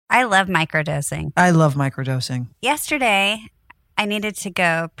I love microdosing. I love microdosing. Yesterday, I needed to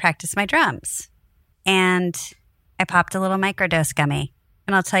go practice my drums. And I popped a little microdose gummy.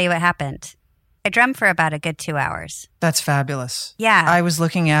 And I'll tell you what happened. I drummed for about a good 2 hours. That's fabulous. Yeah. I was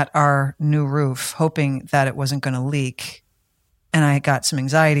looking at our new roof, hoping that it wasn't going to leak. And I got some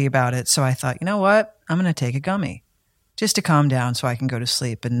anxiety about it. So I thought, you know what? I'm going to take a gummy just to calm down so I can go to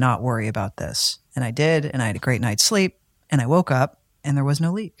sleep and not worry about this. And I did. And I had a great night's sleep. And I woke up and there was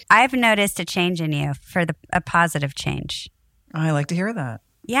no leak. I've noticed a change in you for a positive change. I like to hear that.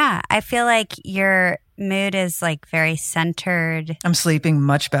 Yeah. I feel like your mood is like very centered. I'm sleeping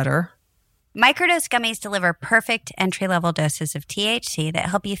much better. Microdose gummies deliver perfect entry-level doses of THC that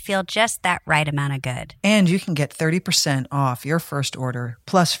help you feel just that right amount of good. And you can get 30% off your first order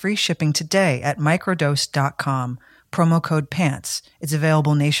plus free shipping today at microdose.com, promo code PANTS. It's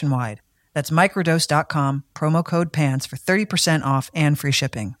available nationwide. That's microdose.com, promo code PANTS for 30% off and free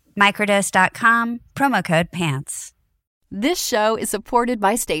shipping. Microdose.com, promo code PANTS. This show is supported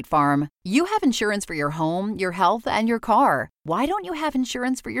by State Farm. You have insurance for your home, your health, and your car. Why don't you have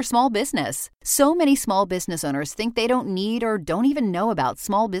insurance for your small business? So many small business owners think they don't need or don't even know about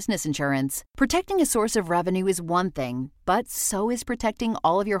small business insurance. Protecting a source of revenue is one thing, but so is protecting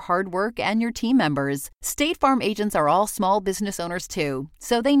all of your hard work and your team members. State Farm agents are all small business owners too,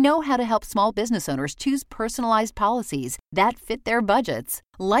 so they know how to help small business owners choose personalized policies that fit their budgets.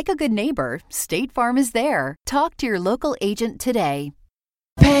 Like a good neighbor, State Farm is there. Talk to your local agent today.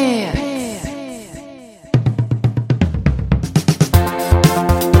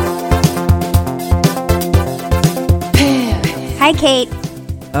 Hi, Kate.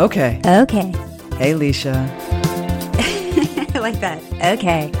 Okay. Okay. Hey, Leisha. I like that.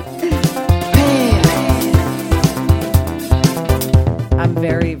 Okay. I'm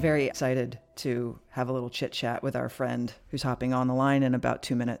very, very excited to have a little chit chat with our friend who's hopping on the line in about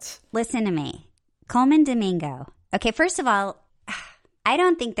 2 minutes. Listen to me. Colman Domingo. Okay, first of all, I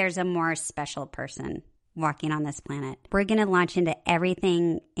don't think there's a more special person walking on this planet. We're going to launch into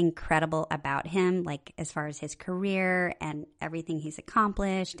everything incredible about him, like as far as his career and everything he's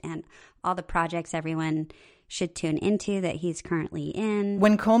accomplished and all the projects everyone should tune into that he's currently in.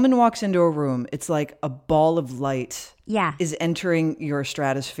 When Colman walks into a room, it's like a ball of light is entering your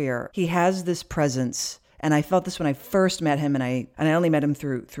stratosphere. He has this presence. And I felt this when I first met him, and I only met him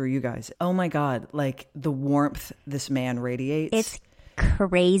through you guys. Oh my God, like the warmth this man radiates. It's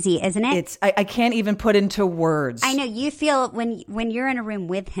crazy, isn't it? I can't even put into words. I know. You feel, when you're in a room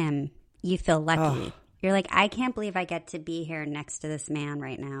with him, you feel lucky. Oh. You're like, I can't believe I get to be here next to this man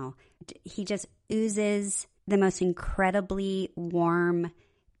right now. He just oozes the most incredibly warm,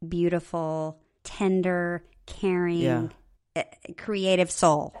 beautiful, tender, caring, creative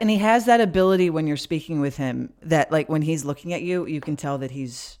soul. And he has that ability when you're speaking with him that, like, when he's looking at you, you can tell that he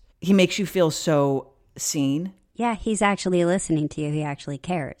makes you feel so seen. Yeah, he's actually listening to you. He actually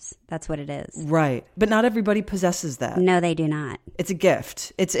cares. That's what it is. Right. But not everybody possesses that. No, they do not. It's a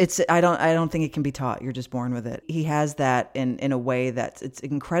gift. I don't think it can be taught. You're just born with it. He has that in a way that it's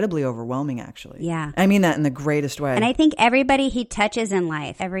incredibly overwhelming, actually. Yeah. I mean that in the greatest way. And I think everybody he touches in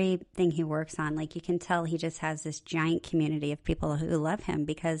life, everything he works on, like, you can tell he just has this giant community of people who love him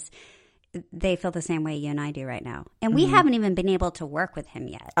because they feel the same way you and I do right now. And we haven't even been able to work with him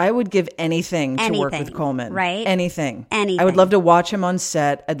yet. I would give anything to work with Colman. Right? Anything. Anything. I would love to watch him on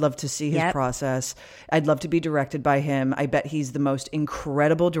set. I'd love to see his process. I'd love to be directed by him. I bet he's the most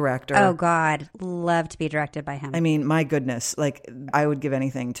incredible director. Oh, God. Love to be directed by him. I mean, my goodness. Like, I would give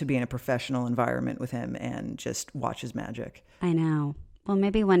anything to be in a professional environment with him and just watch his magic. I know. Well,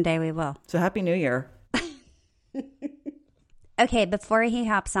 maybe one day we will. So Happy New Year. Okay, before he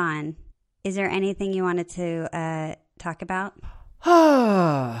hops on, is there anything you wanted to talk about?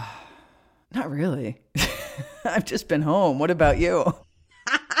 Not really. I've just been home. What about you?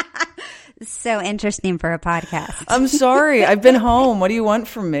 So interesting for a podcast. I'm sorry. I've been home. What do you want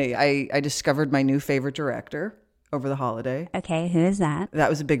from me? I discovered my new favorite director over the holiday. Okay, who is that? That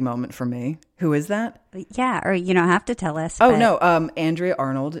was a big moment for me. Who is that? Yeah, or you don't have to tell us. Oh, no. Andrea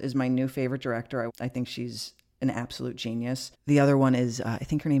Arnold is my new favorite director. I think she's an absolute genius. The other one is, I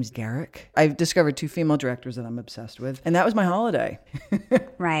think her name's Garrick. I've discovered 2 female directors that I'm obsessed with. And that was my holiday.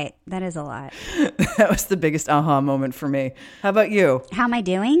 Right. That is a lot. That was the biggest aha moment for me. How about you? How am I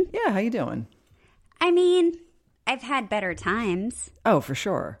doing? Yeah, how you doing? I mean, I've had better times. Oh, for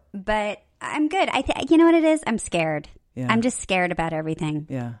sure. But I'm good. You know what it is? I'm scared. Yeah. I'm just scared about everything.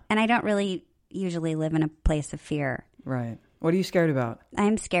 Yeah. And I don't really usually live in a place of fear. Right. What are you scared about?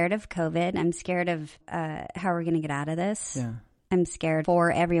 I'm scared of COVID. I'm scared of how we're going to get out of this. Yeah. I'm scared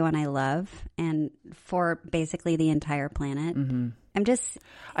for everyone I love and for basically the entire planet. Mm-hmm. I'm just,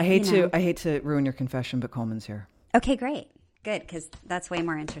 I hate to ruin your confession, but Coleman's here. Okay, great. Good, because that's way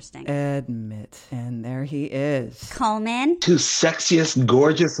more interesting. Admit. And there he is. Colman. Two sexiest,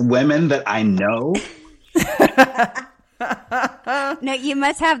 gorgeous women that I know. No, you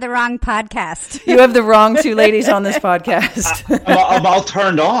must have the wrong podcast. You have the wrong two ladies on this podcast. I'm all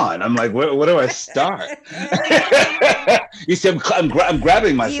turned on. I'm like, where do I start? You see, I'm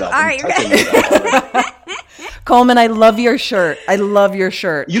grabbing myself. You are. Coleman, I love your shirt. I love your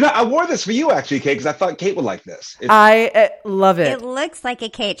shirt. You know, I wore this for you actually, Kate, because I thought Kate would like this. I love it. It looks like a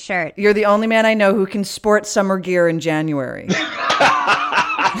Kate shirt. You're the only man I know who can sport summer gear in January.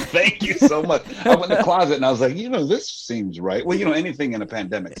 Thank you so much. I went in the closet and I was like, this seems right. Well, anything in a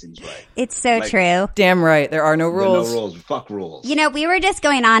pandemic seems right. It's so true. Damn right. There are no rules. There are no rules. Fuck rules. We were just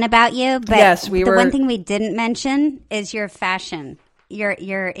going on about you, but yes, the one thing we didn't mention is your fashion.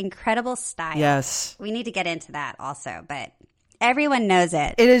 Your incredible style. Yes. We need to get into that also, but everyone knows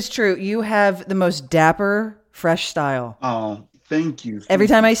it. It is true. You have the most dapper, fresh style. Oh, thank you. Every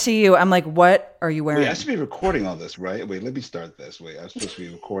time I see you, I'm like, what are you wearing? Wait, I should be recording all this, right? Wait, let me start this. Wait, I'm supposed to be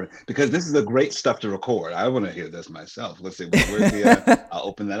recording because this is the great stuff to record. I want to hear this myself. Let's see. Where's the? I'll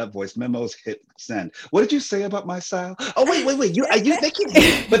open that up. Voice memos. Hit send. What did you say about my style? Oh, wait. They can't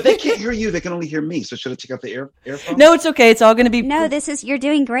hear, but they can't hear you. They can only hear me. So should I check out the earphones? No, it's okay. It's all going to be. No, you're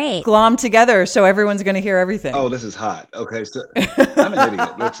doing great. Glommed together, so everyone's going to hear everything. Oh, this is hot. Okay, so I'm an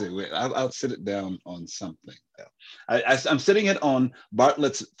idiot. Let's see. Wait, I'll sit it down on something. I'm sitting it on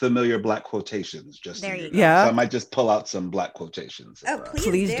Bartlett's familiar black quotations. Just there you go. Yeah. So I might just pull out some black quotations. Oh,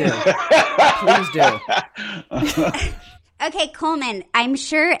 please do. Please do. Okay, Colman, I'm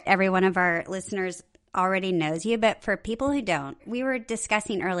sure every one of our listeners already knows you, but for people who don't, we were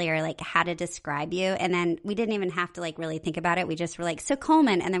discussing earlier how to describe you, and then we didn't even have to really think about it. We just were like, so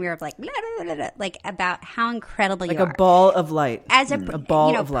Colman, and then we were like, blah, blah, blah, blah, about how incredible you are. Like a ball of light. As a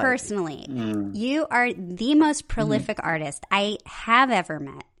ball of light. Personally, you are the most prolific artist I have ever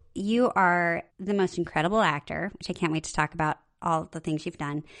met. You are the most incredible actor, which I can't wait to talk about all the things you've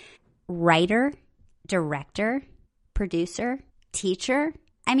done. Writer, director, producer, teacher.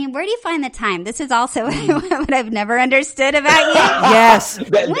 I mean, where do you find the time? This is also what I've never understood about you. Yes.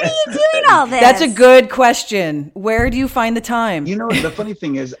 When are you doing all this? That's a good question. Where do you find the time? The funny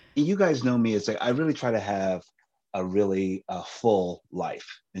thing is, you guys know me. It's I really try to have a really full life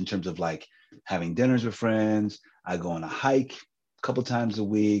in terms of having dinners with friends. I go on a hike a couple times a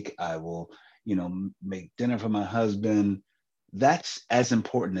week. I will, make dinner for my husband. That's as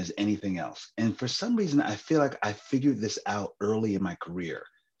important as anything else. And for some reason, I feel like I figured this out early in my career.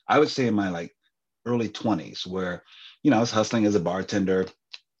 I would say in my early 20s where, I was hustling as a bartender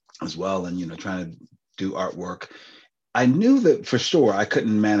as well and, trying to do artwork. I knew that for sure I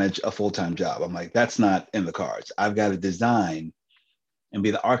couldn't manage a full-time job. I'm like, that's not in the cards. I've got to design and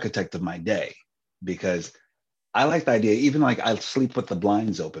be the architect of my day because I like the idea, even I sleep with the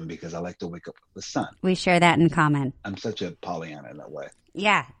blinds open because I like to wake up with the sun. We share that in common. I'm such a Pollyanna in that way.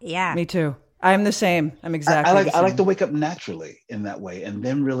 Yeah, yeah. Me too. I'm the same. I'm exactly the same. I like to wake up naturally in that way. And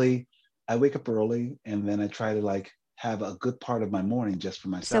then really, I wake up early and then I try to have a good part of my morning just for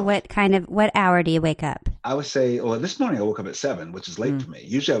myself. So what hour do you wake up? I would say, this morning I woke up at 7, which is late for me.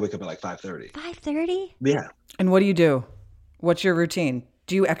 Usually I wake up at 5:30. 5:30? Yeah. And what do you do? What's your routine?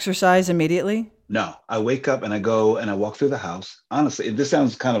 Do you exercise immediately? No, I wake up and I go and I walk through the house. Honestly, this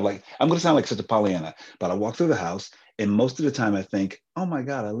sounds kind of I'm going to sound like such a Pollyanna, but I walk through the house and most of the time I think, oh my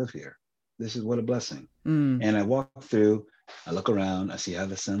God, I live here. This is what a blessing. And I walk through, I look around, I see how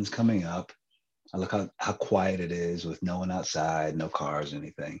the sun's coming up. I look how quiet it is with no one outside, no cars,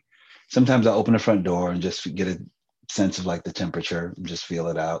 anything. Sometimes I open the front door and just get a sense of the temperature, and just feel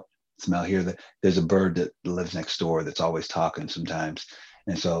it out, smell, hear that there's a bird that lives next door that's always talking sometimes.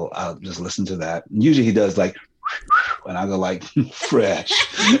 And so I'll just listen to that. And usually he does and I'll go fresh.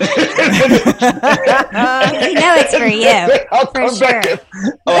 It's for you. I'll for come sure. back.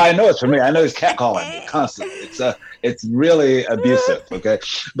 I know it's for me. I know he's catcalling me constantly. It's really abusive. Okay.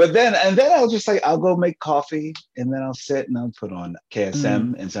 But then I'll just I'll go make coffee and then I'll sit and I'll put on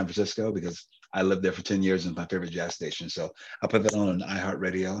KSM in San Francisco because I lived there for 10 years and it's my favorite jazz station. So I'll put that on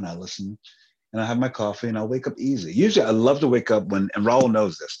iHeartRadio and I'll listen. And I have my coffee and I'll wake up easy. Usually I love to wake up and Raul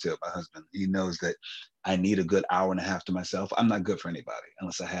knows this too, my husband. He knows that I need a good hour and a half to myself. I'm not good for anybody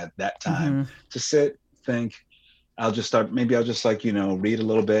unless I had that time to sit, think. I'll just read a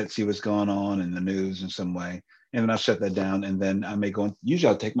little bit, see what's going on in the news in some way. And then I'll shut that down. And then I may usually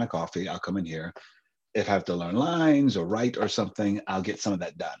I'll take my coffee. I'll come in here. If I have to learn lines or write or something, I'll get some of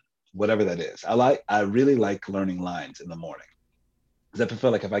that done, whatever that is. I really like learning lines in the morning. Because I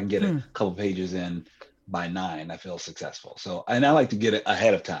feel like if I can get a couple pages in by 9, I feel successful. So, and I like to get it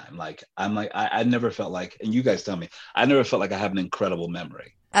ahead of time. Like I never felt like, and you guys tell me, I never felt like I have an incredible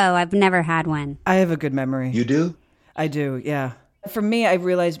memory. Oh, I've never had one. I have a good memory. You do? I do, yeah. For me, I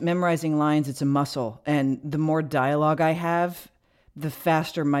realized memorizing lines, it's a muscle. And the more dialogue I have, the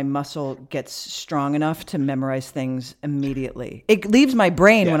faster my muscle gets strong enough to memorize things immediately. It leaves my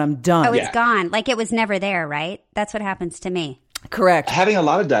brain when I'm done. Oh, it's gone. Like it was never there, right? That's what happens to me. Correct. Having a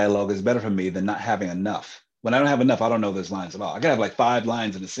lot of dialogue is better for me than not having enough. When I don't have enough, I don't know those lines at all. I can have like 5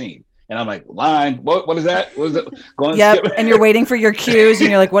 lines in a scene. And I'm like, line, what is that? What is it? Go on, yep, skip. and you're waiting for your cues, and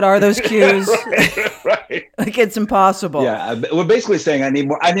you're like, what are those cues? right. Like, it's impossible. Yeah, we're basically saying I need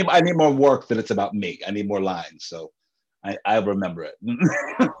more work that it's about me. I need more lines. So I remember it.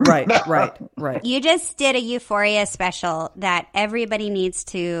 Right. You just did a Euphoria special that everybody needs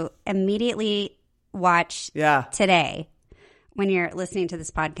to immediately watch today. When you're listening to this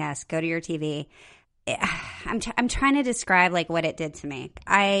podcast, go to your TV. I'm trying to describe like what it did to me.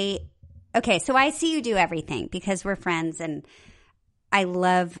 So I see you do everything because we're friends and I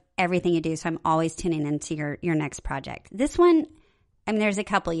love everything you do. So I'm always tuning into your next project. This one, I mean, there's a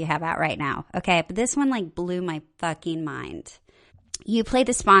couple you have out right now. Okay. But this one like blew my fucking mind. You play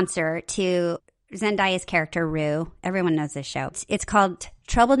the sponsor to Zendaya's character, Rue. Everyone knows this show. It's called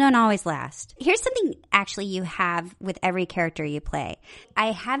Trouble Don't Always Last. Here's something actually you have with every character you play.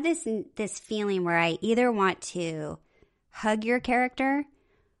 I have this feeling where I either want to hug your character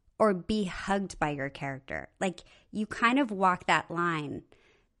or be hugged by your character. Like you kind of walk that line.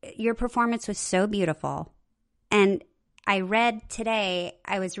 Your performance was so beautiful. And I read today,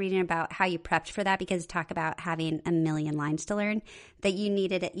 I was reading about how you prepped for that because talk about having a million lines to learn, that you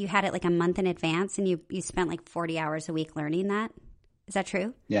needed it. You had it like a month in advance and you spent like 40 hours a week learning that. Is that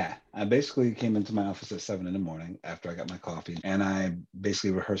true? Yeah. I basically came into my office at 7 a.m. after I got my coffee and I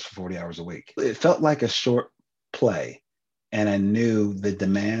basically rehearsed for 40 hours a week. It felt like a short play. And I knew the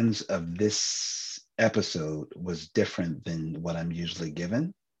demands of this episode was different than what I'm usually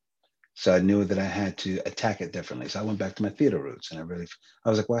given. So I knew that I had to attack it differently. So I went back to my theater roots and I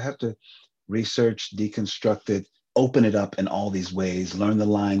was like, well, I have to research, deconstruct it, open it up in all these ways, learn the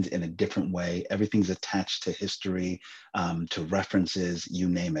lines in a different way. Everything's attached to history, to references, you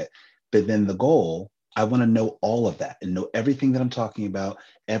name it. But then the goal, I want to know all of that and know everything that I'm talking about,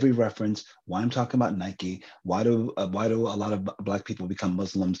 every reference, why I'm talking about Nike, why do a lot of Black people become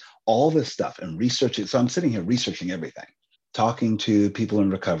Muslims, all this stuff and research it. So I'm sitting here researching everything, talking to people in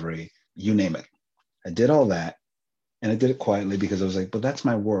recovery, you name it. I did all that and I did it quietly because I was like, but that's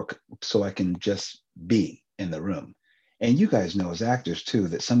my work so I can just be in the room. And you guys know as actors too,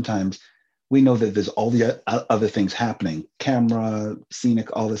 that sometimes we know that there's all the other things happening, camera,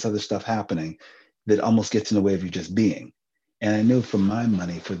 scenic, all this other stuff happening that almost gets in the way of you just being. And I knew for my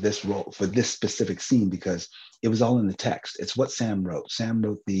money for this role, for this specific scene, because it was all in the text. It's what Sam wrote. Sam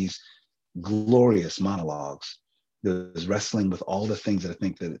wrote these glorious monologues that was wrestling with all the things that I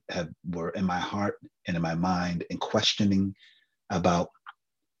think that were in my heart and in my mind and questioning about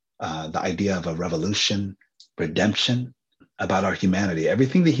the idea of a revolution, redemption, about our humanity.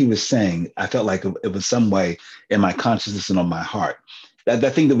 Everything that he was saying, I felt like it was some way in my consciousness and on my heart.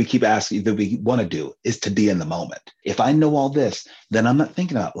 That thing that we keep asking, that we want to do, is to be in the moment. If I know all this, then I'm not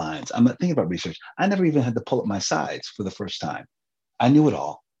thinking about lines. I'm not thinking about research. I never even had to pull up my sides for the first time. I knew it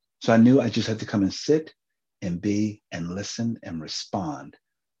all. So I knew I just had to come and sit and be and listen and respond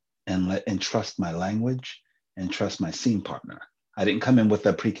and trust my language and trust my scene partner. I didn't come in with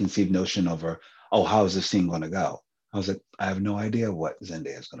a preconceived notion over, oh, how is this scene going to go? I was like, I have no idea what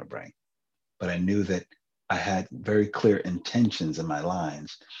Zendaya is going to bring. But I knew that I had very clear intentions in my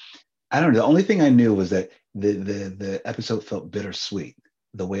lines. I don't know. The only thing I knew was that the episode felt bittersweet,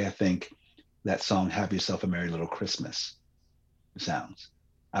 the way I think that song "Have Yourself a Merry Little Christmas" sounds.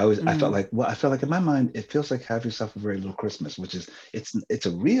 I felt like in my mind it feels like "Have Yourself a Very Little Christmas," which is it's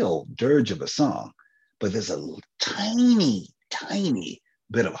a real dirge of a song, but there's a tiny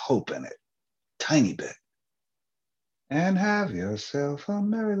bit of hope in it, tiny bit. And have yourself a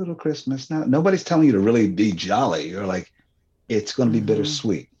merry little Christmas. Now, nobody's telling you to really be jolly. You're like, it's going to be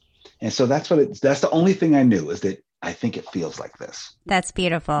bittersweet. And so that's the only thing I knew, is that I think it feels like this. That's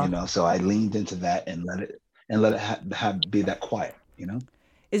beautiful. So I leaned into that and let it be that quiet,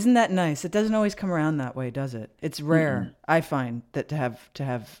 Isn't that nice? It doesn't always come around that way, does it? It's rare, mm-hmm. I find, that to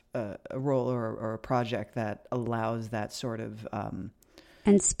have a role or a project that allows that sort of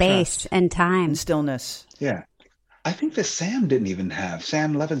and space and time and stillness. Yeah. I think that Sam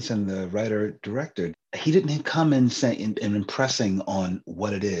Levinson, the writer-director, he didn't come in saying and impressing on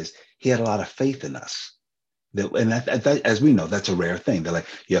what it is. He had a lot of faith in us. That, as we know, that's a rare thing. They're like,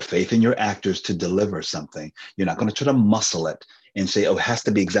 you have faith in your actors to deliver something. You're not going to try to muscle it and say, oh, it has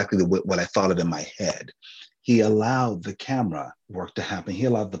to be exactly what I thought of in my head. He allowed the camera work to happen. He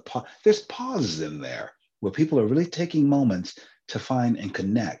allowed there's pauses in there where people are really taking moments to find and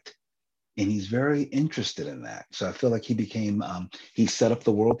connect. And he's very interested in that. So I feel like he set up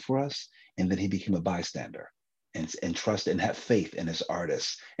the world for us, and then he became a bystander and trust and have faith in his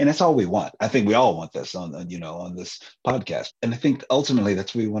artists. And that's all we want. I think we all want this on this podcast. And I think ultimately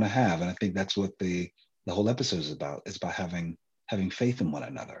that's what we want to have. And I think that's what the whole episode is about. It's about having faith in one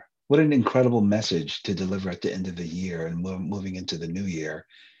another. What an incredible message to deliver at the end of the year and moving into the new year,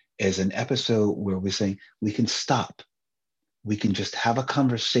 is an episode where we're saying we can stop. We can just have a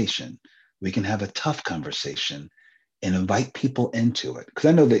conversation. We can have a tough conversation and invite people into it. Because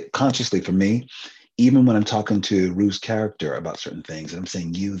I know that consciously for me, even when I'm talking to Rue's character about certain things and I'm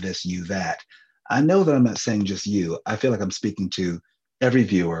saying you this, you that, I know that I'm not saying just you. I feel like I'm speaking to every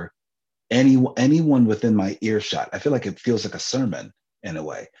viewer, anyone within my earshot. I feel like it feels like a sermon in a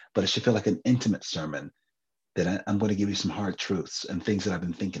way, but it should feel like an intimate sermon that I'm going to give you some hard truths and things that I've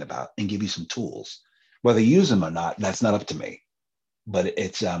been thinking about and give you some tools. Whether you use them or not, that's not up to me. But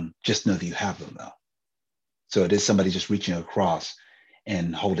it's just know that you have them though. So it is somebody just reaching across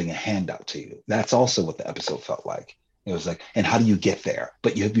and holding a hand out to you. That's also what the episode felt like. It was like, and how do you get there?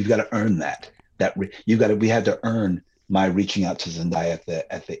 But you've got to earn that. We had to earn my reaching out to Zendaya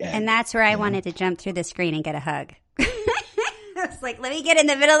at the end. And that's where I wanted to jump through the screen and get a hug. I was like, let me get in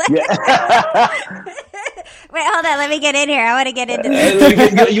the middle of it. Wait, hold on. Let me get in here. I want to get into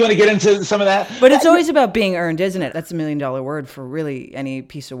this. You want to get into some of that? But it's always about being earned, isn't it? That's $1 million word for really any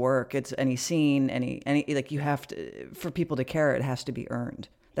piece of work. It's any scene, any like you have to, for people to care, it has to be earned.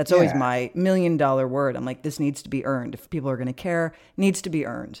 That's always my $1 million word. I'm like, this needs to be earned. If people are going to care, it needs to be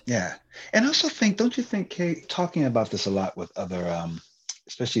earned. Yeah. And I also think, don't you think, Kate, talking about this a lot with other,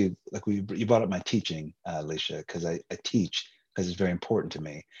 especially like you brought up my teaching, Alicia, because I teach, because it's very important to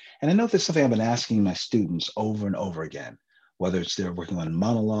me. And I know there's something I've been asking my students over and over again, whether it's they're working on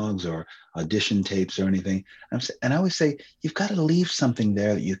monologues or audition tapes or anything. And I always say, you've got to leave something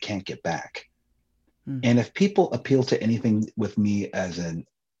there that you can't get back. Mm-hmm. And if people appeal to anything with me as an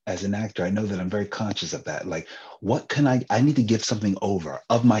actor, I know that I'm very conscious of that. Like, what can I need to give something over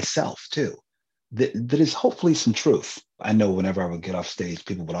of myself too, that is hopefully some truth. I know whenever I would get off stage,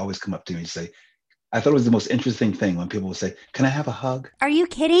 people would always come up to me and say, I thought it was the most interesting thing when people would say, can I have a hug? Are you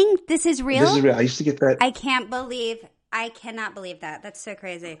kidding? This is real? This is real. I used to get that. I cannot believe that. That's so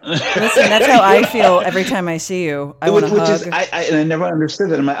crazy. Listen, that's how I feel every time I see you. I want a hug. And I never understood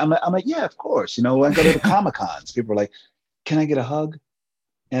that. I'm like, yeah, of course. You know, when I go to the Comic-Cons, people are like, can I get a hug?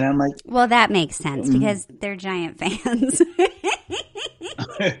 And I'm like, well, that makes sense because they're giant fans.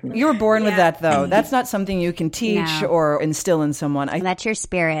 You were born with that, though. That's not something you can teach or instill in someone. That's your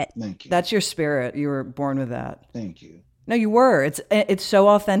spirit. Thank you. That's your spirit. You were born with that. Thank you. No, you were. It's so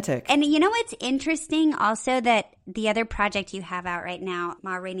authentic. And you know what's interesting also, that the other project you have out right now,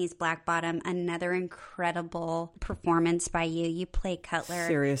 Ma Rainey's Black Bottom, another incredible performance by you. You play Cutler.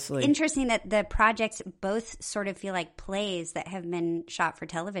 Seriously. Interesting that the projects both sort of feel like plays that have been shot for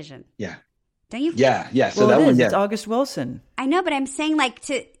television. Yeah. Don't you? Yeah. So well, that one, it's August Wilson. I know, but I'm saying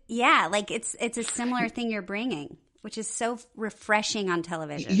it's a similar thing you're bringing, which is so refreshing on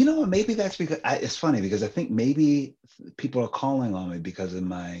television. You know what? Maybe that's because it's funny because I think maybe people are calling on me because of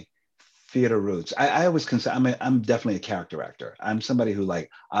my theater roots. I always consider I'm definitely a character actor. I'm somebody who I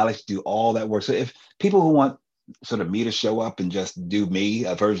like to do all that work. So if people who want sort of me to show up and just do me,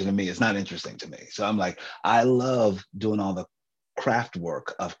 a version of me, it's not interesting to me. So I'm like, I love doing all the craft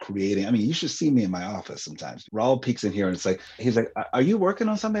work of creating. I mean, you should see me in my office sometimes. Raul peeks in here and it's like, he's like, are you working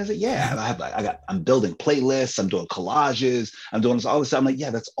on something? I said, yeah, I'm building playlists, I'm doing collages, I'm doing all this stuff. I'm like,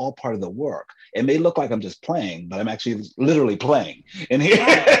 yeah, that's all part of the work. It may look like I'm just playing, but I'm actually literally playing. And here,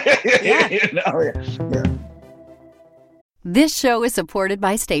 Yeah. Yeah. This show is supported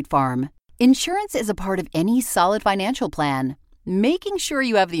by State Farm. Insurance is a part of any solid financial plan. Making sure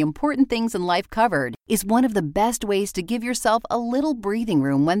you have the important things in life covered is one of the best ways to give yourself a little breathing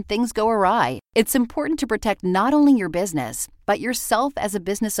room when things go awry. It's important to protect not only your business, but yourself as a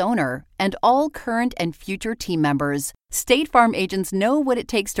business owner and all current and future team members. State Farm agents know what it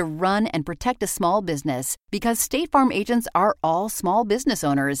takes to run and protect a small business because State Farm agents are all small business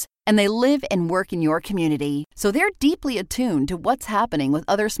owners and they live and work in your community. So they're deeply attuned to what's happening with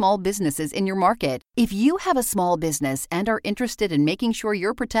other small businesses in your market. If you have a small business and are interested in making sure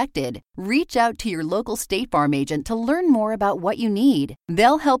you're protected, reach out to your local State Farm agent to learn more about what you need.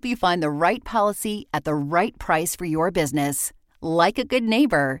 They'll help you find the right policy at the right price for your business. Like a good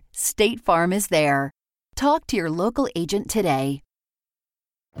neighbor, State Farm is there. Talk to your local agent today.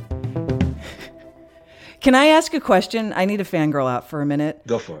 Can I ask a question? I need to fangirl out for a minute.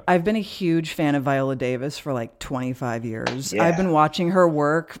 Go for it. I've been a huge fan of Viola Davis for like 25 years. Yeah. I've been watching her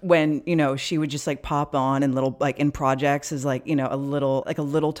work when, she would just like pop on in little, like in projects as like, a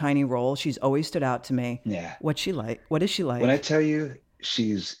little tiny role. She's always stood out to me. Yeah. What's she like? What is she like? When I tell you,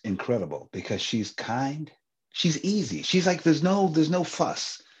 she's incredible because she's kind. She's easy. She's like, there's no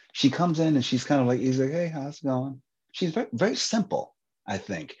fuss. She comes in and she's kind of like, he's like, hey, how's it going? She's very, very simple, I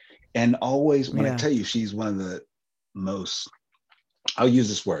think. And always, when I tell you, she's one of the most, I'll use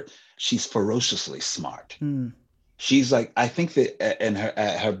this word, she's ferociously smart. She's like, I think that in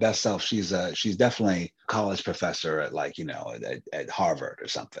her best self, she's definitely a college professor at like, at Harvard or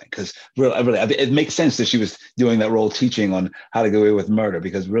something. Because really, it makes sense that she was doing that role teaching on how to get away with murder,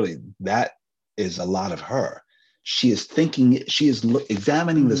 because really that is a lot of her. She is thinking, she is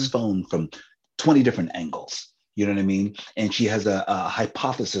examining this phone from 20 different angles. You know what I mean? And she has a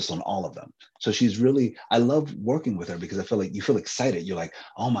hypothesis on all of them. So she's really, I love working with her because I feel like you feel excited. You're like,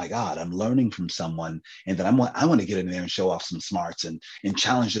 oh my God, I'm learning from someone. And then I want to get in there and show off some smarts and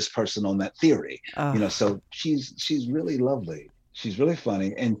challenge this person on that theory. So she's really lovely. She's really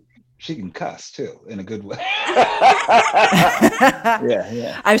funny. And she can cuss too, in a good way.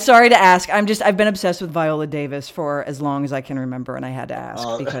 Yeah. I'm sorry to ask. I've been obsessed with Viola Davis for as long as I can remember, and I had to ask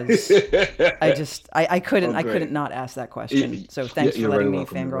because I couldn't not ask that question. So thanks for letting me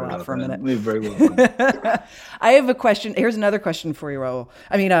fangirl out for a minute. You're very welcome. I have a question. Here's another question for you,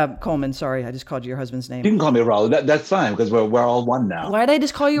 Raul. Coleman. Sorry, I just called you your husband's name. You can call me Raul. That's fine because we're all one now. Why did I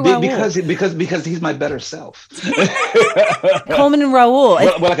just call you Raul? Because he's my better self. Coleman and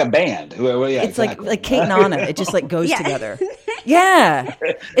Raul. We're like a band. It's exactly. like Kate and Anna. It just like goes together. Yeah.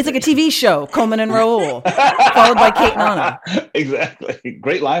 It's like a TV show, Colman and Raul, followed by Kate and Anna. Exactly.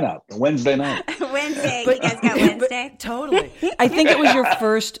 Great lineup. Wednesday night. Wednesday. You guys got Wednesday? Totally. I think it was your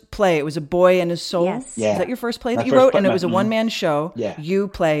first play. It was A Boy and His Soul. Yes. Yeah. Is that your first play that you wrote? And it was a one-man show. Yeah. You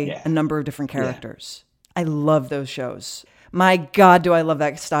play a number of different characters. Yeah. I love those shows. My God, do I love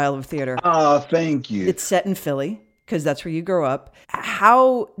that style of theater. Oh, thank you. It's set in Philly, because that's where you grew up.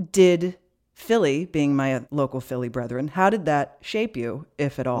 How did Philly, being my local Philly brethren, how did that shape you,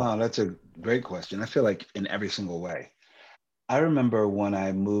 if at all? Wow, that's a great question. I feel like in every single way. I remember when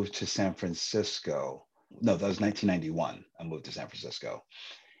I moved to San Francisco. No, that was 1991. I moved to San Francisco.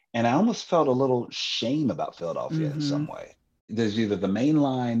 And I almost felt a little shame about Philadelphia in some way. There's either the main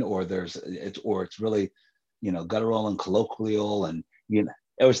line or it's really, guttural and colloquial and,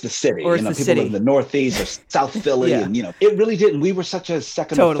 it was the city. Or it's the people city. live in the Northeast or South Philly. And, it really didn't. We were such a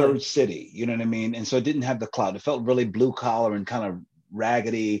second or third city. You know what I mean? And so it didn't have the clout. It felt really blue collar and kind of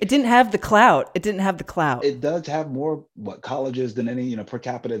raggedy. It didn't have the clout. It does have more colleges than any, per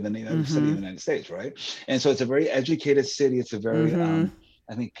capita than any other city in the United States, right? And so it's a very educated city. It's a very,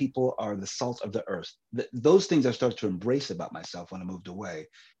 I think people are the salt of the earth. Those things I started to embrace about myself when I moved away.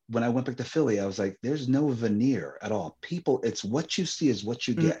 When I went back to Philly, I was like, there's no veneer at all. People, it's what you see is what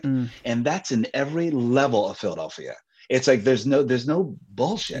you get. And that's in every level of Philadelphia. It's like there's no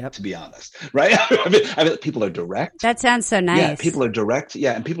bullshit, to be honest, right? I mean, people are direct. That sounds so nice. Yeah, people are direct.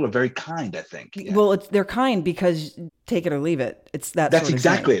 Yeah, and people are very kind, I think. Yeah. Well, they're kind because take it or leave it. It's that's sort of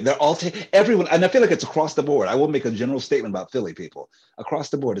exactly. thing. They're all everyone, and I feel like it's across the board. I will make a general statement about Philly people.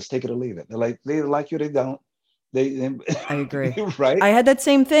 Across the board, it's take it or leave it. They like you, they don't. I agree. Right? I had that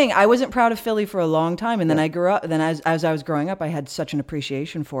same thing. I wasn't proud of Philly for a long time. And then I grew up. Then as I was growing up, I had such an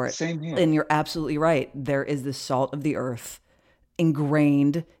appreciation for it. Same here. And you're absolutely right. There is the salt of the earth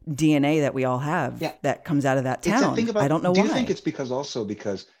ingrained DNA that we all have that comes out of that town. I don't know why. Do you think it's because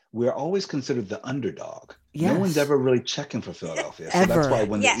we're always considered the underdog? Yes. No one's ever really checking for Philadelphia. So Ever. that's why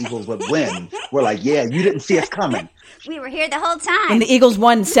when the Eagles would win, we're like, yeah, you didn't see us coming. We were here the whole time. When the Eagles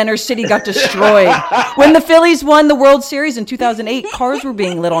won, Center City got destroyed. When the Phillies won the World Series in 2008, cars were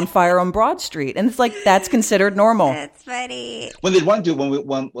being lit on fire on Broad Street. And it's like, that's considered normal. That's funny. When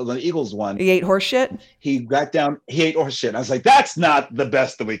the Eagles won. He ate horse shit? He got down, he ate horse shit. And I was like, that's not the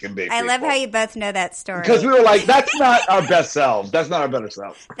best that we can be. I love how you both know that story. Because we were like, that's not our best selves. That's not our better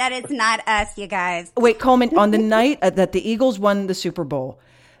selves. That is not us, you guys. Wait, Coleman, on the night that the Eagles won the Super Bowl,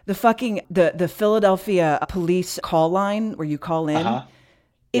 the Philadelphia police call line where you call in,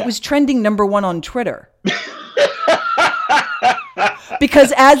 it was trending #1 on Twitter.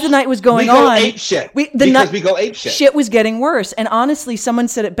 Because as the night was going on, ape shit. We go ape shit. Shit was getting worse. And honestly, someone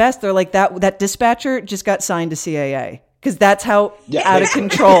said it best. They're like, that dispatcher just got signed to CAA. because that's how out of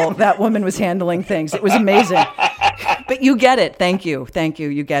control that woman was handling things. It was amazing. But you get it. Thank you.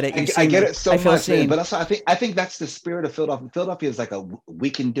 You get it. I get it so much. But also, I think that's the spirit of Philadelphia. Philadelphia is like we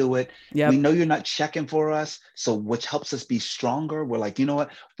can do it. Yep. We know you're not checking for us, so which helps us be stronger. We're like, you know what?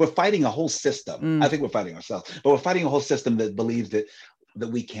 We're fighting a whole system. I think we're fighting ourselves, but we're fighting a whole system that believes that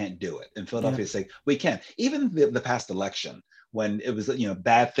we can't do it. And Philadelphia is saying we can. Even the past election, when it was,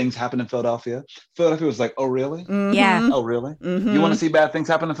 bad things happened in Philadelphia was like, oh, really? Mm-hmm. Yeah. Oh, really? Mm-hmm. You want to see bad things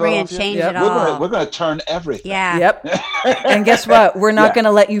happen in Philadelphia? We're going to change it all. We're going to turn everything. Yeah. Yep. And guess what? We're not going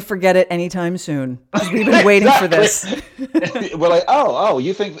to let you forget it anytime soon. We've been waiting for this. We're like, oh,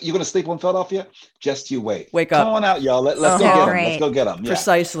 you think you're going to sleep on Philadelphia? Just you wait. Wake up. Come on out, y'all. Let's go get them. Let's go get them. Yeah.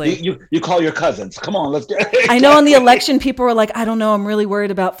 Precisely. You call your cousins. Come on, let's get I know in the election, people were like, I don't know. I'm really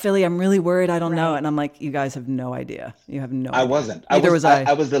worried about Philly. I'm really worried. I don't know. And I'm like, you guys have no idea. You have no idea. I wasn't. Neither was I.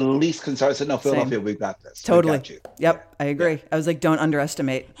 I was the least concerned. I said, no, Philadelphia, we've got this. Totally. We got you. Yep. I agree. Yeah. I was like, don't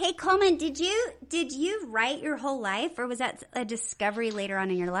underestimate. Hey, Colman, did you write your whole life, or was that a discovery later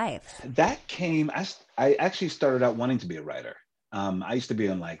on in your life? That came, I actually started out wanting to be a writer. I used to be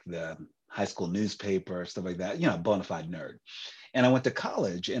on like the high school newspaper, stuff like that, bona fide nerd. And I went to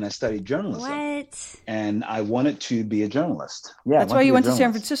college and I studied journalism. What? And I wanted to be a journalist. Yeah. That's why you went to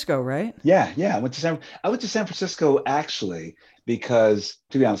San Francisco, right? Yeah. I went to San Francisco actually because,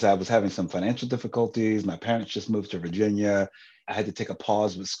 to be honest, I was having some financial difficulties. My parents just moved to Virginia. I had to take a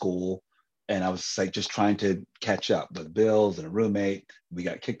pause with school. And I was like just trying to catch up with bills and a roommate. We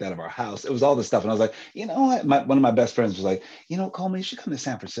got kicked out of our house. It was all this stuff. And I was like, you know what? One of my best friends was like, Coleman, you should come to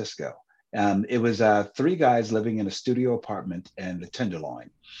San Francisco. It was 3 guys living in a studio apartment in the Tenderloin.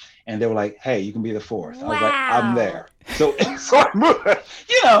 And they were like, hey, you can be the 4th. Wow. I was like, I'm there. So I moved,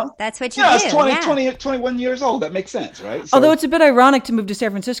 That's what you do. It's 21 years old. That makes sense, right? So, although it's a bit ironic to move to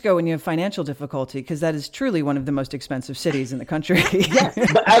San Francisco when you have financial difficulty, because that is truly one of the most expensive cities in the country. Yes,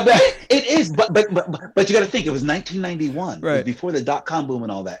 it is. But you got to think, it was 1991. Right. It was before the .com boom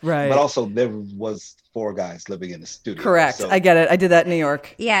and all that. Right. But also there was 4 guys living in the studio. Correct. So, I get it. I did that in New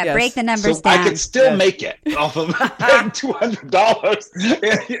York. Yeah, Yes. break the numbers so down. I could still make it off of paying $200.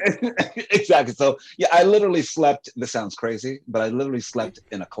 Exactly. So yeah, I literally slept. This sounds crazy, but I literally slept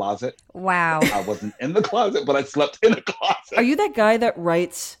in a closet. Wow. I wasn't in the closet, but I slept in a closet. Are you that guy that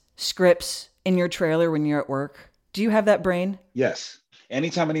writes scripts in your trailer when you're at work? Do you have that brain? Yes.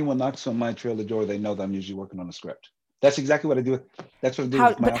 Anytime anyone knocks on my trailer door, they know that I'm usually working on a script. That's exactly what I do. That's what I do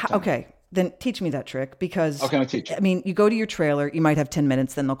with my off time. Okay. Then teach me that trick, because How can I teach you? I mean, you go to your trailer, you might have 10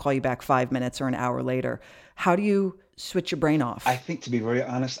 minutes, then they'll call you back 5 minutes or an hour later. How do you switch your brain off? I think, to be very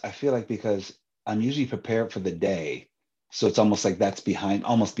honest, I feel like because I'm usually prepared for the day. So it's almost like that's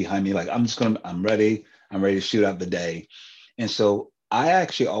almost behind me. Like I'm ready to shoot out the day. And so I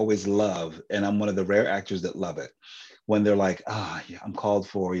actually always love, and I'm one of the rare actors that love it, when they're like, yeah, I'm called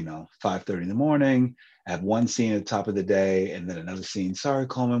for, 5:30 in the morning. I have one scene at the top of the day and then another scene. Sorry,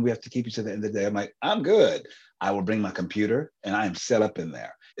 Colman, we have to keep you to the end of the day. I'm like, I'm good. I will bring my computer and I am set up in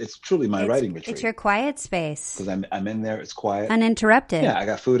there. It's truly my writing retreat. It's your quiet space. Because I'm in there. It's quiet. Uninterrupted. Yeah, I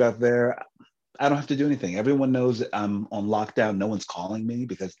got food out there. I don't have to do anything. Everyone knows that I'm on lockdown. No one's calling me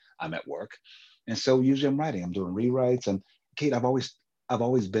because I'm at work. And so usually I'm writing. I'm doing rewrites. And Kate, I've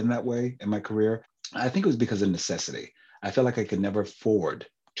always been that way in my career. I think it was because of necessity. I felt like I could never afford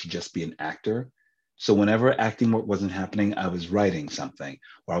to just be an actor. So whenever acting work wasn't happening, I was writing something,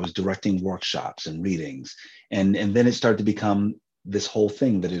 or I was directing workshops and readings. And then it started to become this whole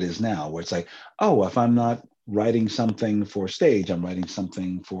thing that it is now, where it's like, oh, if I'm not writing something for stage, I'm writing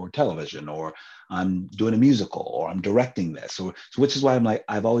something for television, or I'm doing a musical, or I'm directing this, which is why I'm like,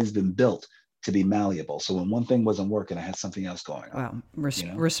 I've always been built to be malleable. So when one thing wasn't working, I had something else going on.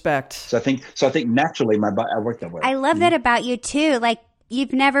 Wow. Respect. So I think naturally I worked that way. I love that about you too. Like,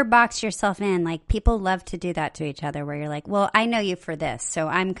 you've never boxed yourself in. Like, people love to do that to each other, where you're like, well, I know you for this, so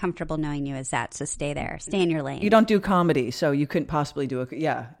I'm comfortable knowing you as that. So stay there, stay in your lane. You don't do comedy, so you couldn't possibly do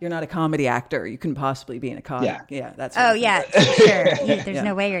you're not a comedy actor. You couldn't possibly be in a comedy. Yeah. That's. Oh yeah, for sure. There's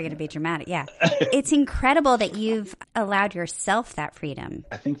no way you're going to be dramatic. Yeah. It's incredible that you've allowed yourself that freedom.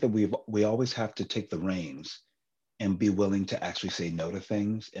 I think that we always have to take the reins and be willing to actually say no to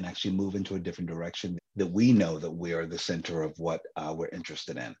things and actually move into a different direction that we know that we are the center of what we're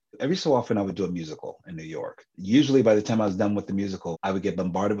interested in. Every so often I would do a musical in New York. Usually by the time I was done with the musical, I would get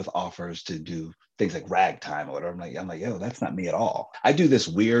bombarded with offers to do things like Ragtime or whatever. I'm like, yo, that's not me at all. I do this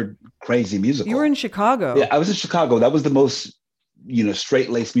weird, crazy musical. You were in Chicago. Yeah, I was in Chicago. That was the most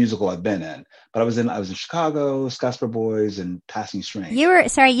straight-laced musical I've been in. But I was in Chicago, Scottsboro Boys, and Passing Strange.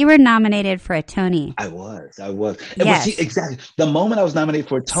 You were nominated for a Tony. I was. Yes. See, exactly. The moment I was nominated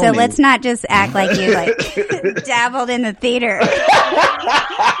for a Tony. So let's not just act like you dabbled in the theater.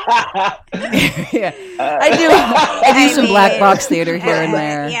 Yeah, I do some black box theater here and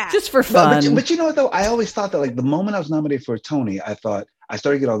there, just for fun. But you know what though? I always thought that like the moment I was nominated for a Tony, I thought I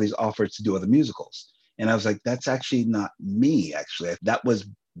started to get all these offers to do other musicals, and I was like, that's actually not me. Actually, that was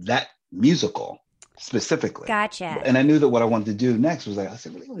that musical specifically. Gotcha. And I knew that what I wanted to do next was I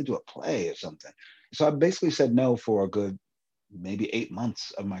said, really want to do a play or something. So I basically said no for a good maybe 8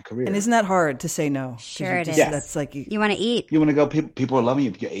 months of my career. And isn't that hard to say no? Sure it is. Yeah. That's like you want to eat. You want to go. People are loving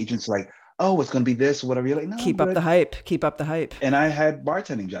you. Your agent's like, oh, it's going to be this or whatever. You're like, no. Keep up the hype. Keep up the hype. And I had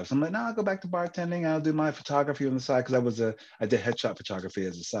bartending jobs. I'm like, no, I'll go back to bartending. I'll do my photography on the side because I did headshot photography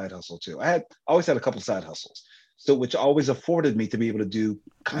as a side hustle too. Always had a couple side hustles. So which always afforded me to be able to do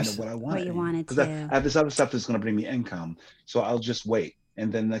kind of what I wanted. What you wanted to. Because I have this other stuff that's going to bring me income. So I'll just wait.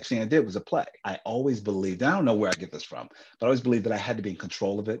 And then the next thing I did was a play. I always believed, I don't know where I get this from, but I always believed that I had to be in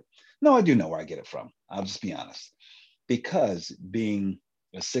control of it. No, I do know where I get it from. I'll just be honest. Because being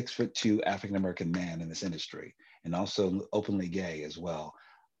a 6'2" African-American man in this industry and also openly gay as well,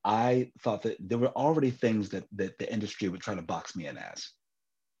 I thought that there were already things that the industry would try to box me in as.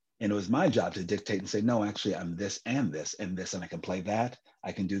 And it was my job to dictate and say, no, actually, I'm this and this and this, and I can play that,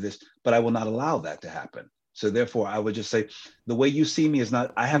 I can do this, but I will not allow that to happen. So therefore, I would just say, the way you see me is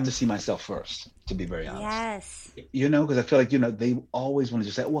not, I have to see myself first, to be very honest. Yes. Because I feel like, they always want to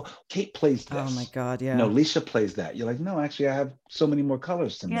just say, well, Kate plays this. Oh my God, yeah. No, Leisha plays that. You're like, no, actually, I have so many more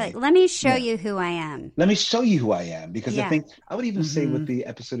colors to me. You're like, let me show you who I am. Let me show you who I am. Because I think, I would even say with the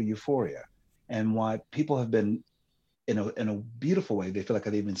episode of Euphoria and why people have been, in a beautiful way, they feel like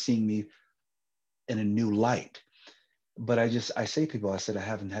they've been seeing me in a new light. But I say to people, I said, I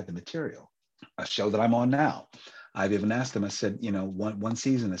haven't had the material. A show that I'm on now, I've even asked them, I said, one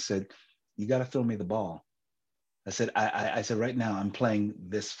season, I said, you got to throw me the ball. I said, I said, right now I'm playing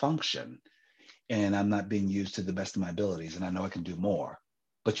this function and I'm not being used to the best of my abilities. And I know I can do more,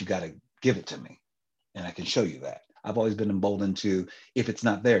 but you got to give it to me. And I can show you that. I've always been emboldened to, if it's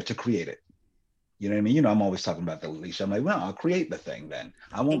not there, to create it. You know what I mean? I'm always talking about the leash. I'm like, well, I'll create the thing then.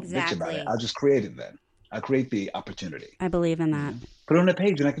 I won't bitch about it. I'll just create it then. I'll create the opportunity. I believe in that. Put it on the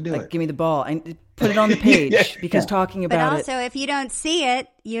page and I can do it. Give me the ball. Put it on the page because talking about it. But also, if you don't see it,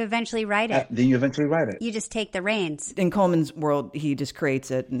 you eventually write it. Then you eventually write it. You just take the reins. In Colman's world, he just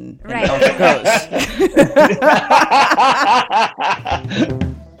creates it and right. off it goes.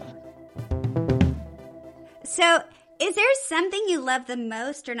 So, is there something you love the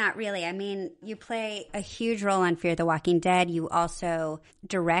most or not really? I mean, you play a huge role on Fear the Walking Dead. You also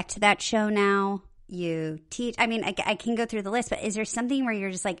direct that show now. You teach. I mean, I can go through the list, but is there something where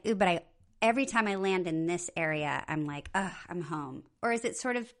you're just like, ooh, but every time I land in this area, I'm like, I'm home? Or is it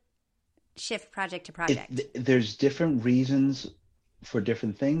sort of shift project to project? There's different reasons for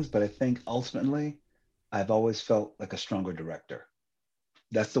different things, but I think ultimately I've always felt like a stronger director.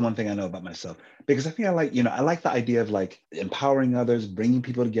 That's the one thing I know about myself, because I think I like the idea of like empowering others, bringing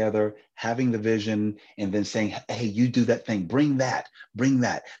people together, having the vision, and then saying, hey, you do that thing, bring that,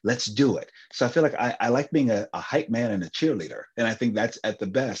 let's do it. So I feel like I like being a hype man and a cheerleader. And I think that's at the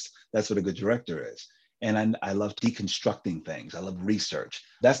best, that's what a good director is. And I love deconstructing things. I love research.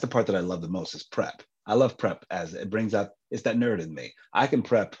 That's the part that I love the most is prep. I love prep as it brings out, it's that nerd in me. I can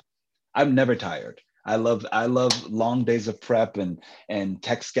prep. I'm never tired. I love long days of prep and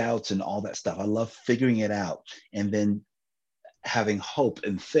tech scouts and all that stuff. I love figuring it out and then having hope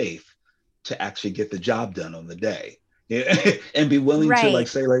and faith to actually get the job done on the day and be willing to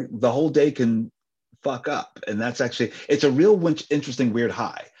say the whole day can fuck up. And that's actually, it's a real interesting, weird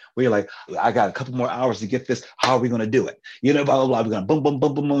high where you're like, I got a couple more hours to get this. How are we going to do it? Blah, blah, blah. We're going to boom, boom,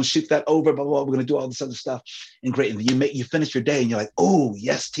 boom, boom, boom, shoot that over, blah, blah, blah. We're going to do all this other stuff. And great. And you finish your day and you're like, oh,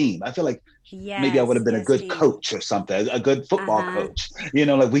 yes, team. I feel like maybe I would have been a good coach or something, a good football coach.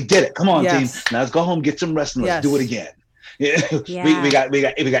 Like we did it. Come on, team. Now let's go home, get some rest, and let's do it again. We got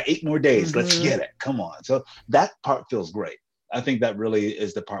 8 more days. Let's get it. Come on. So that part feels great. I think that really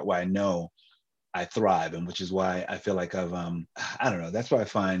is the part where I know I thrive, and which is why I feel like I've I don't know. That's where I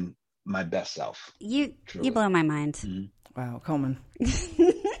find my best self. You blow my mind. Mm-hmm. Wow, Colman.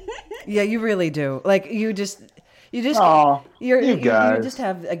 Yeah, you really do. Like you just you just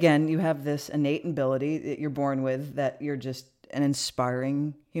have, again, you have this innate ability that you're born with that you're just an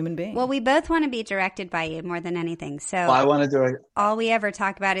inspiring human being. Well, we both want to be directed by you more than anything. So I want to direct. All we ever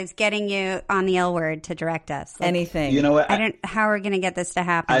talk about is getting you on the L word to direct us. Anything. You know what? How are we going to get this to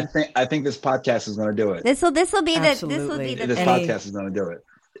happen? I think this podcast is going to do it. This will be Absolutely. the This podcast is going to do it.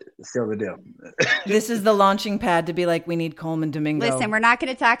 Seal the deal. This is the launching pad to be like, we need Colman Domingo. Listen, we're not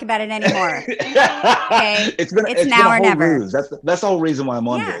going to talk about it anymore. Okay, it's now been or a whole never. Ruse. That's the whole reason why I'm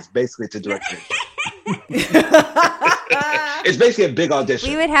on this. Basically to direct you. It's basically a big audition.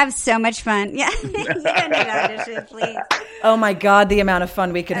 We would have so much fun. Yeah, you don't need audition, please. Oh my God, the amount of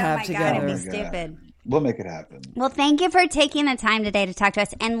fun we could have God, together. it'd be stupid. We'll make it happen. Well, thank you for taking the time today to talk to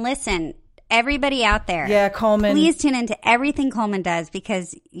us. And listen, everybody out there. Yeah, Colman. Please tune into everything Colman does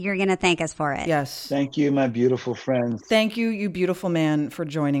because you're going to thank us for it. Yes. Thank you, my beautiful friends. Thank you, you beautiful man, for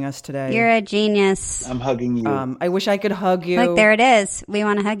joining us today. You're a genius. I'm hugging you. I wish I could hug you. Look, there it is. We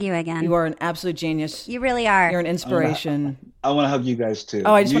want to hug you again. You are an absolute genius. You really are. You're an inspiration. I want to hug you guys too.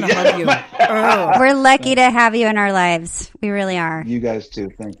 Oh, I just want to hug you. Oh. We're lucky to have you in our lives. We really are. You guys too.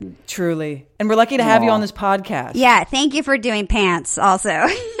 Thank you. Truly. And we're lucky to have you on this podcast. Yeah, thank you for doing pants also.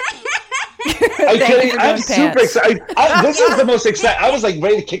 I'm kidding. I'm super excited. This is the most exciting. I was like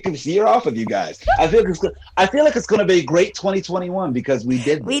ready to kick this year off with you guys. I feel like it's going to be a great 2021 because we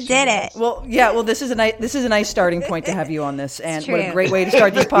did this. We did it. Well, yeah. Well, this is a nice starting point to have you on this, and what a great way to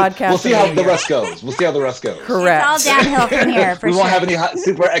start this podcast. We'll see how the rest goes. Correct. It's all downhill from here. We won't have any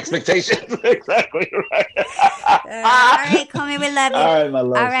super expectations. Exactly right. All right, Colman, we love you. All right, my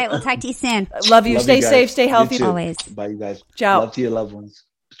love. All right, we'll talk to you soon. Love you. Love Stay you guys. safe. Stay healthy. You too. Always. Bye, you guys. Ciao. Love to your loved ones.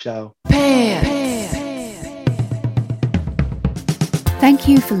 Ciao. Thank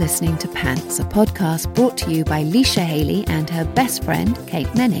you for listening to Pants, a podcast brought to you by Leisha Haley and her best friend, Kate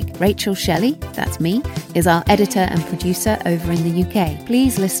Mennick. Rachel Shelley, that's me, is our editor and producer over in the UK.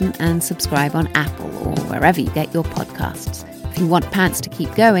 Please listen and subscribe on Apple or wherever you get your podcasts. If you want Pants to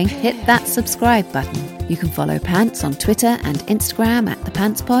keep going, hit that subscribe button. You can follow Pants on Twitter and Instagram at The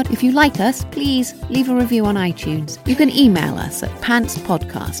Pants Pod. If you like us, please leave a review on iTunes. You can email us at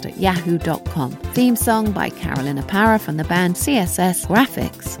pantspodcast@yahoo.com. Theme song by Carolina Parra from the band CSS.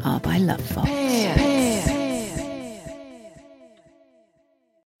 Graphics are by Love Fox.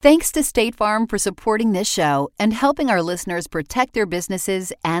 Thanks to State Farm for supporting this show and helping our listeners protect their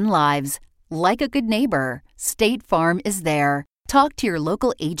businesses and lives. Like a good neighbor, State Farm is there. Talk to your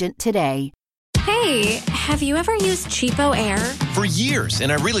local agent today. Hey, have you ever used Cheapo Air? For years,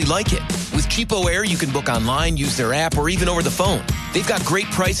 and I really like it. With Cheapo Air, you can book online, use their app, or even over the phone. They've got great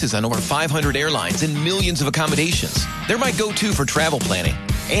prices on over 500 airlines and millions of accommodations. They're my go-to for travel planning.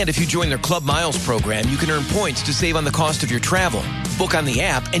 And if you join their Club Miles program, you can earn points to save on the cost of your travel. Book on the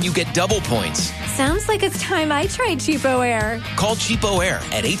app, and you get double points. Sounds like it's time I tried Cheapo Air. Call Cheapo Air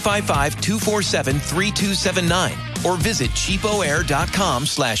at 855-247-3279 or visit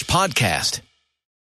cheapoair.com/podcast.